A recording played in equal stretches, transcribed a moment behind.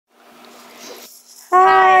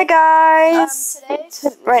Hi guys!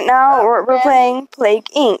 Right now we're playing Plague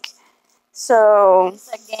Inc. So it's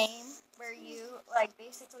a game where you like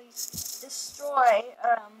basically destroy.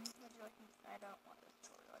 I don't want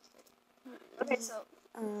to. Okay, so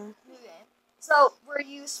new game. So where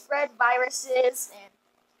you spread viruses and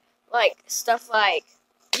like stuff like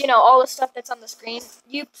all the stuff that's on the screen.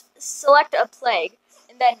 You select a plague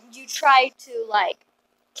and then you try to like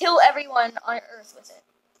kill everyone on Earth with it.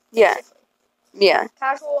 yeah, Basically. yeah.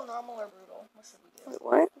 Casual, normal, or brutal? What should we do? Wait,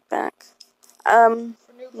 what? Back. For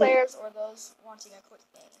new players or those wanting a quick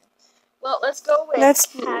game. Well, let's go with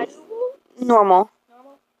casual. Normal.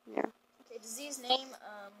 Normal. Yeah. Okay. Disease name.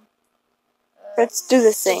 Let's do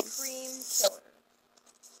the same.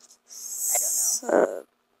 Supreme Killer. I don't know.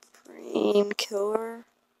 Supreme Killer.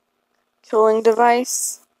 Killing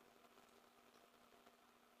device.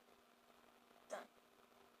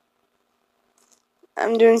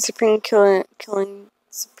 I'm doing Supreme Killing.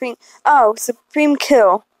 Supreme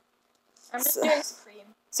Kill. I'm just doing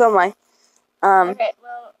Supreme. So am I. Okay,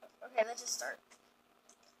 let's just start.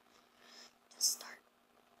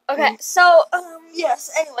 Okay, so,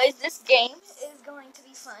 yes, anyways, this game is going to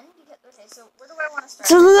be fun. Okay, so where do I want to start?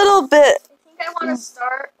 It's a little bit. I think I want to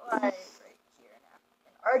start, like, right here now.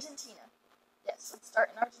 In Argentina. Yes, let's start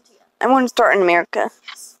in Argentina. I want to start in America.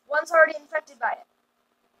 Yes. One's already infected by it.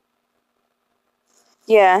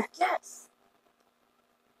 Yeah. Yes.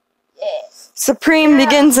 Yes. Supreme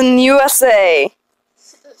begins in USA.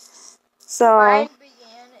 So. Mine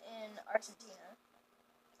began in Argentina.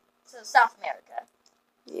 So South America.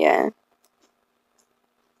 Yeah.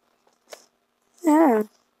 Yeah.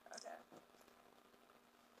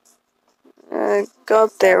 Okay. Go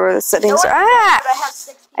up there where the settings are. Ah!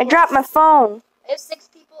 I dropped my phone. I have 6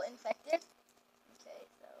 people infected. Okay,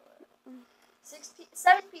 so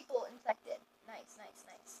 7 people infected. Nice.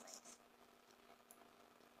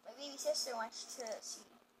 My baby sister wants to see.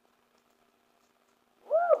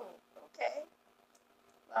 Woo! Okay.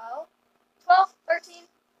 Well, 12, 13.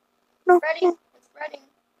 No. Spreading. It's spreading.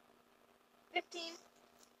 15.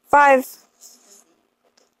 5.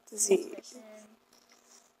 Disease.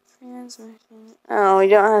 Transmission. Oh, we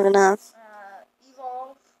don't have enough.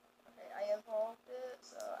 Evolve. Okay, I evolved it,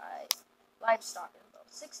 so I livestock it.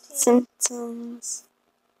 16. Symptoms.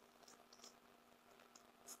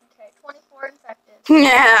 Okay, 24 infected.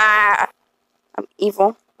 Yeah. I'm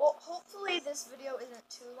evil. Well, hopefully this video isn't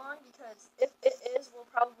too long, because if it is, we'll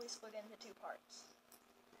probably split into 2 parts.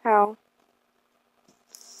 How?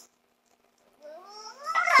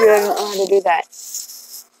 Dude, I don't know how to do that.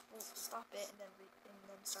 We'll stop it and then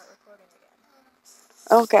start recording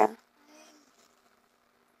again. Okay.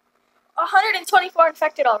 124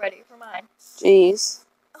 infected already for mine. Jeez.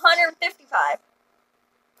 155.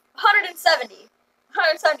 170.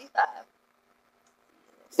 175.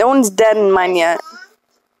 No one's dead in mine yet.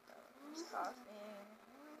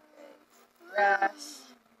 Rash.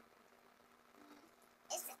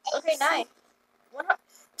 Okay, nice.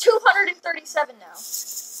 237 now.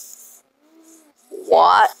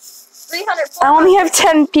 What? 300. I only have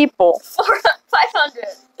 10 people.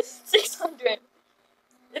 500. 600.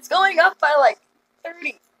 It's going up by like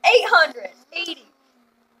 30. 800. 80.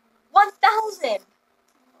 1,000.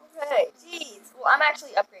 Okay, jeez. Well, I'm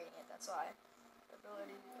actually upgrading it, that's why.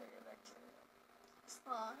 Ability to bacteria.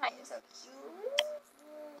 Oh, hi, you're so cute.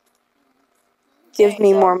 Give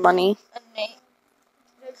me more money. Innate.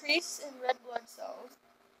 Decrease in red blood cells.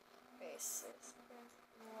 Okay, 6.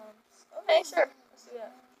 Okay, sure. Let's do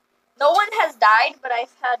that. No one has died, but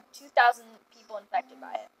I've had 2,000 people infected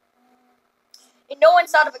by it. And no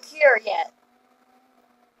one's thought of a cure yet.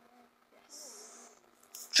 Yes.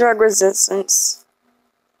 Drug resistance.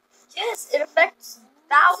 Yes, it affects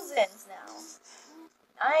thousands now.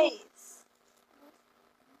 Nice.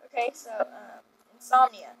 Okay, so,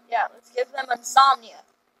 insomnia. Yeah, let's give them insomnia.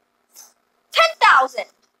 10,000!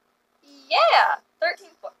 Yeah!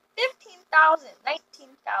 15,000.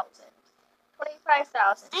 19,000.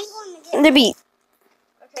 25,000. The beat.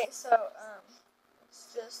 Okay, so,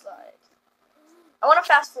 it's just like... I want to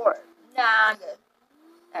fast forward. Nah, I'm good.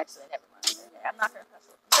 Actually, never mind. Okay, I'm not going to fast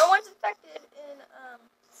forward. No one's infected in,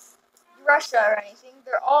 Russia or anything.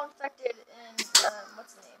 They're all infected in,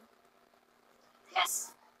 what's the name?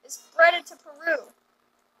 Yes! It's spread into Peru.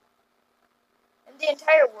 In the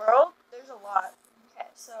entire world, there's a lot. Okay,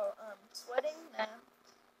 so, sweating? Nah.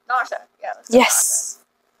 Nausea. Yeah, let's go Yes.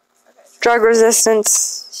 nausea. Okay. Drug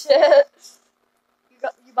resistance. Shit.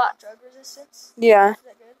 You bought drug resistance? Yeah. Is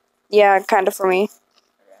that good? Yeah, kind of for me.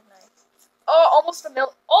 Okay, nice. Oh, almost a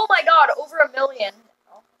million. Oh my god, over 1 million.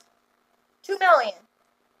 Oh. 2 million.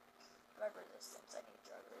 Drug resistance. I need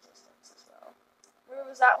drug resistance as well. Where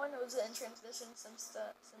was that one? Was it in transmission symptoms?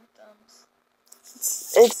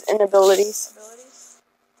 It's inabilities. Abilities?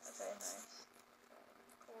 Okay, nice.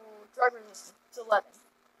 Cool. Drug resistance. It's 11.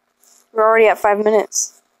 We're already at 5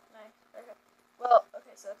 minutes. Nice. Okay. Well,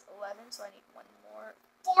 okay, so that's 11, so I need one more.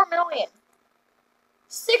 4 million.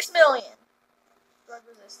 6 million. Drug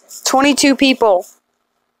resistance. 22 people.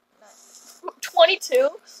 Nice. 22?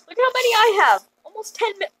 Look how many I have. Almost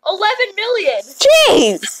 11 million.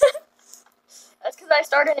 Jeez! That's because I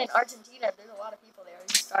started in Argentina. There's a lot of people there.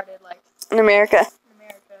 You started, like, In America. in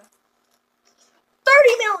America.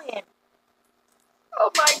 30 million! Oh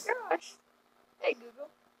my gosh. Hey, Google.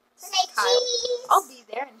 Hey, Kyle. I'll be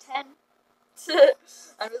there in 10.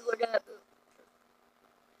 I'm just looking at the...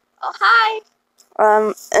 Oh, hi!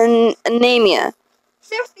 Anemia.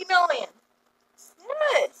 50 million.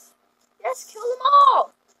 Yes. Yes, kill them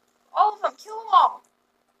all. All of them. Kill them all.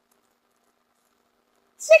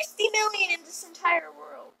 60 million in this entire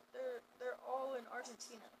world. They're all in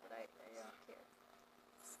Argentina, but I don't care.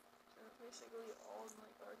 They're basically all in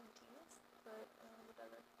like Argentina, but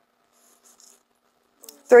whatever.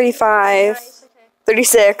 35. Nice, okay.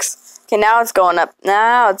 36. Okay, now it's going up.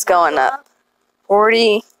 Now it's going up. 40. I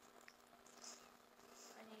need.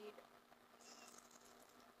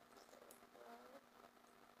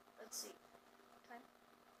 Let's see. Time.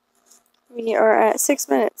 We are at 6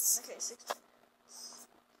 minutes. Okay, 6 minutes.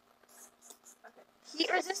 Okay.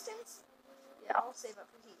 Heat resistance? Yeah, I'll save up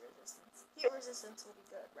for heat resistance. Heat resistance will be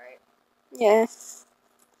good, right? Yeah.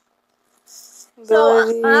 So,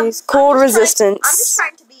 Abilities. Cold resistance. I'm just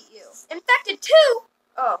trying to beat you. Infected 2?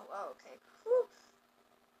 Oh, okay. Whew.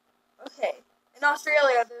 Okay. In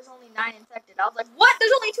Australia, there's only 9 infected. I was like, what?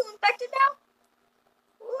 There's only 2 infected now?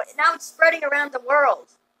 Ooh, now it's spreading around the world.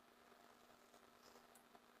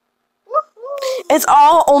 Woohoo! It's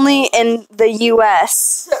all only in the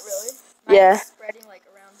U.S. Really? Yeah. Mine's spreading like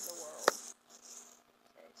around the world.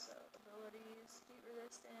 Okay, so abilities, heat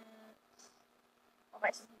resistant. I'll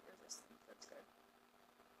buy some heat resistant. That's good.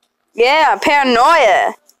 Yeah,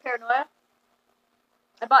 paranoia. Paranoia?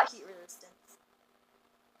 I bought heat resistant.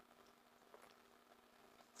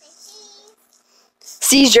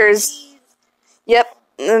 Seizures. Yep.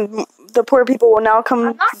 The poor people will now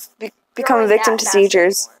I'm not become a growing victim that to fast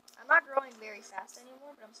seizures. anymore. I'm not growing very fast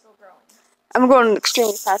anymore, but I'm still growing. I'm going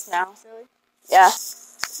extremely fast now. Really? Yeah.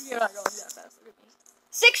 You're not growing that fast. Look at me.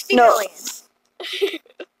 60 No. million.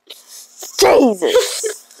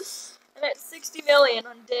 Jesus. I'm at 60 million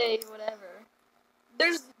on day whatever.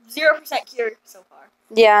 There's 0% cure so far.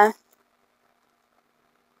 Yeah.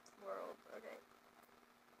 World. Okay.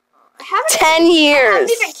 I haven't 10 I haven't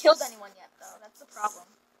years. even killed anyone yet, though. That's the problem.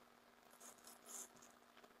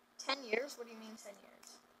 10 years? What do you mean 10 years?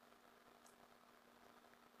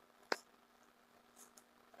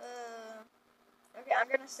 Okay, I'm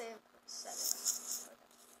gonna save 7. Okay.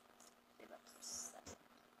 Save up to 7.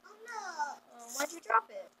 Oh no! Why'd you drop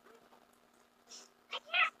it? I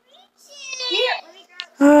can't reach it! Here, let me grab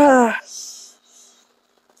it.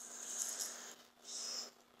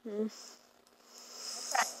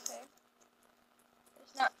 Okay.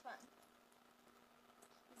 It's not fun.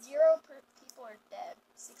 0 people are dead.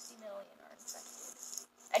 60 million are infected.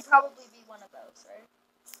 I'd probably be one of those, right?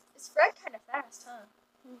 It spread kind of fast, huh?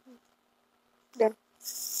 Yeah.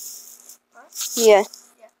 What? Yeah.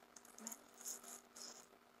 Yeah.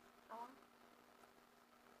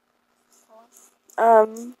 How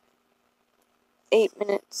long? 8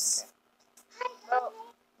 minutes. Okay. Well,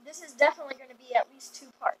 this is definitely going to be at least 2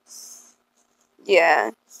 parts.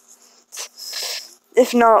 Yeah.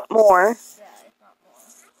 If not more. Yeah, if not more.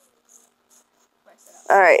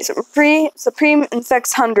 Alright, so Supreme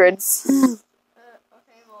infects hundreds.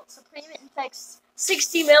 Okay, well, Supreme infects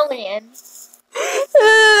 60 million. I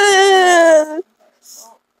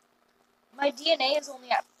Well, my DNA is only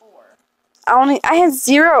at 4. I had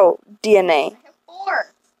 0 DNA. I have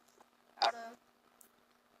 4 out of...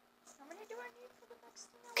 How many do I need for the next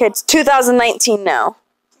one? Okay, it's 2019 now.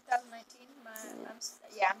 2019? I'm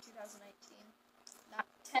 2019. Not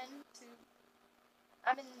 10 to...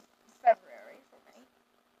 I'm in February for me.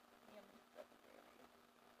 I'm in February.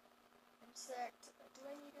 Insect... Do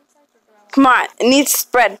I need insect or do I want... Come on, it needs to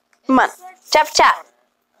spread. Come on. Chop, chop.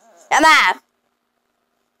 Come on. I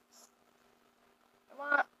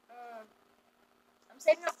want... I'm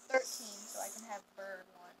saving up 13 so I can have bird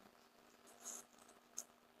 1.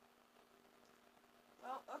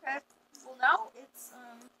 Well, okay. Well, now it's,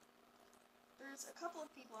 there's a couple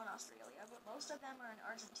of people in Australia, but most of them are in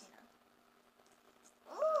Argentina.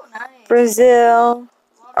 Oh, nice. Brazil,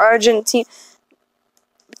 Argentina.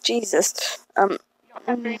 Jesus. You don't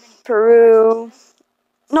have very many Peru. people in Argentina?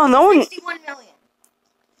 No one. 61 million.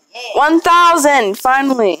 Yeah. 1,000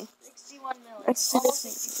 finally. 61 million. Let's do Almost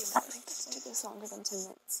this. 62 million. Let's do this longer than 10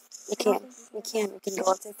 minutes. You don't think We can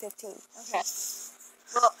go up to 15. Okay.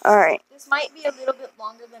 Well, Alright. this might be a little bit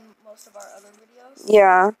longer than most of our other videos.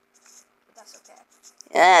 Yeah. But that's okay.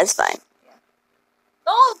 Yeah, it's fine.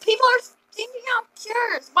 Oh, people are thinking out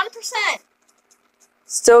cures. 1%.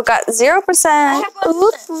 Still got 0%. I have 1%.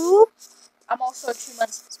 Oop, oop. I'm also 2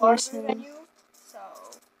 months smarter Awesome. than you. So,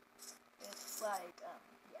 it's like,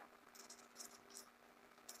 yeah.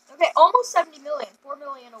 Okay, almost 70 million. 4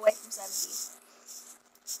 million away from 70.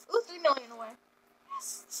 Ooh, 3 million away.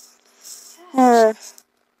 Yes.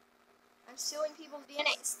 I'm stealing people's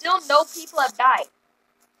DNA. Still no people have died.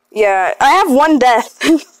 Yeah, I have 1 death.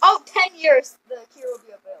 Oh, 10 years the cure will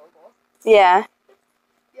be available. Yeah.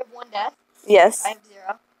 You have 1 death? Yes. I have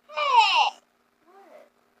 0. Hey!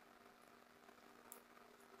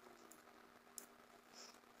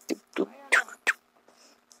 What?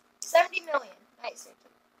 70 million. Nice.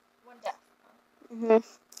 1 death. Mm-hmm.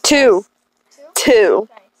 2. 2? 2.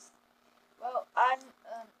 Nice. Well, I'm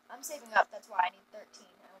saving up. That's why I need 13.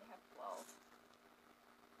 I only have 12.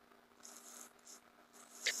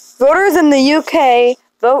 Voters in the UK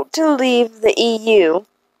vote to leave the EU.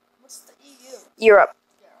 What's the EU? Europe.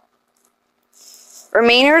 Yeah.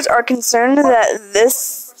 Remainers are concerned that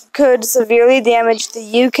this could severely damage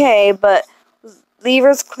the UK, but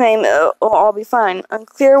leavers claim it will all be fine.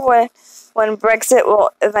 Unclear when Brexit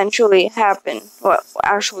will eventually happen. What will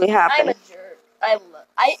actually I'm happen. a jerk.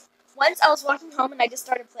 Once I was walking home and I just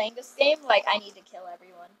started playing this game, like, I need to kill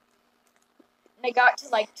everyone. And I got to,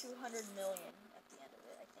 like, 200 million at the end of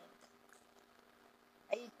it, I think.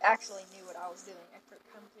 I actually knew what I was doing. I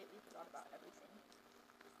completely forgot about everything.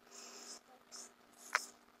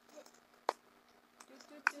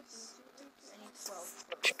 I need 12.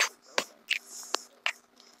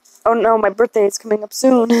 Oh no, my birthday is coming up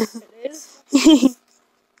soon. It is?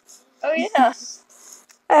 Oh, yeah.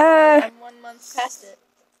 I'm 1 month past it.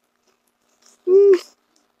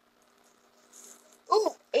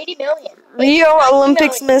 Ooh, 80 million. Rio 90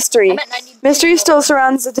 Olympics million. mystery. I'm at 90 Mystery million. still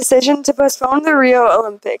surrounds the decision to postpone the Rio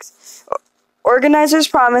Olympics. Organizers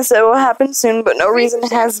promise it will happen soon, but no reason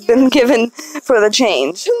has been given for the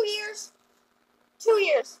change. 2 years. 2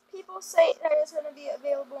 years. People say that it's going to be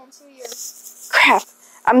available in 2 years. Crap.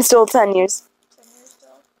 I'm still 10 years. 10 years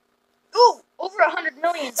still. Ooh, over 100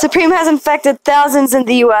 million. Supreme has infected thousands in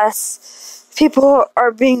the U.S. People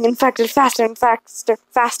are being infected faster and faster.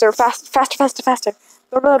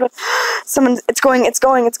 Blah, blah, blah. It's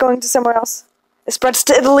going to somewhere else. It spreads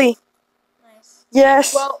to Italy. Nice.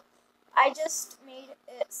 Yes. Well, I just made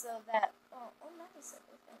it so that. Oh, nice.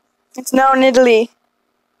 It's now in Italy.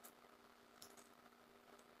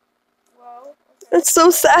 Well, okay. It's so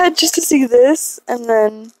sad just to see this. And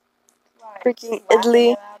then Why? freaking Laughing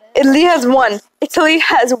Italy. about it? Italy has 1. Italy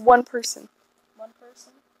has 1 person. 1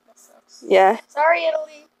 person? That sucks. Yeah. Sorry,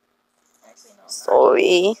 Italy. Actually, no.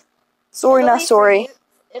 Sorry. Sorry, not Italy sorry. For you.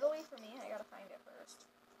 Italy for me. I gotta find it first.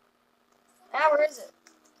 Where is it?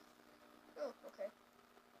 Oh, okay.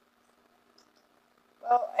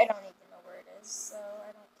 Well, I don't even know where it is, so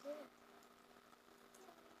I don't care.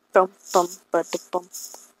 Bum, bum, ba-da-bum.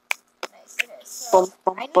 Nice. Okay, so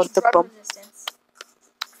I need drug resistance.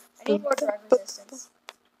 I need more drug resistance.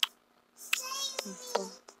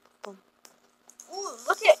 Ooh,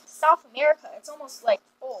 look at South America. It's almost like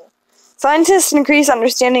full. Scientists increase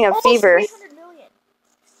understanding of Almost fever. 300 million.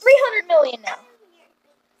 300 million now.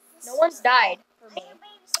 No one's died for me.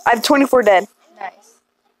 I have 24 dead. Nice.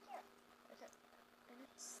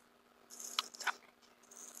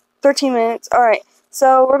 13 minutes. Alright.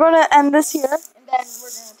 So we're going to end this here. And then we're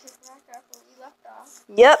going to pick back up where we left off.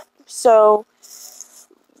 Yep. So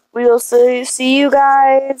we'll see you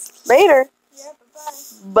guys later. Yeah,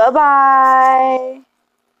 bye-bye. Bye-bye.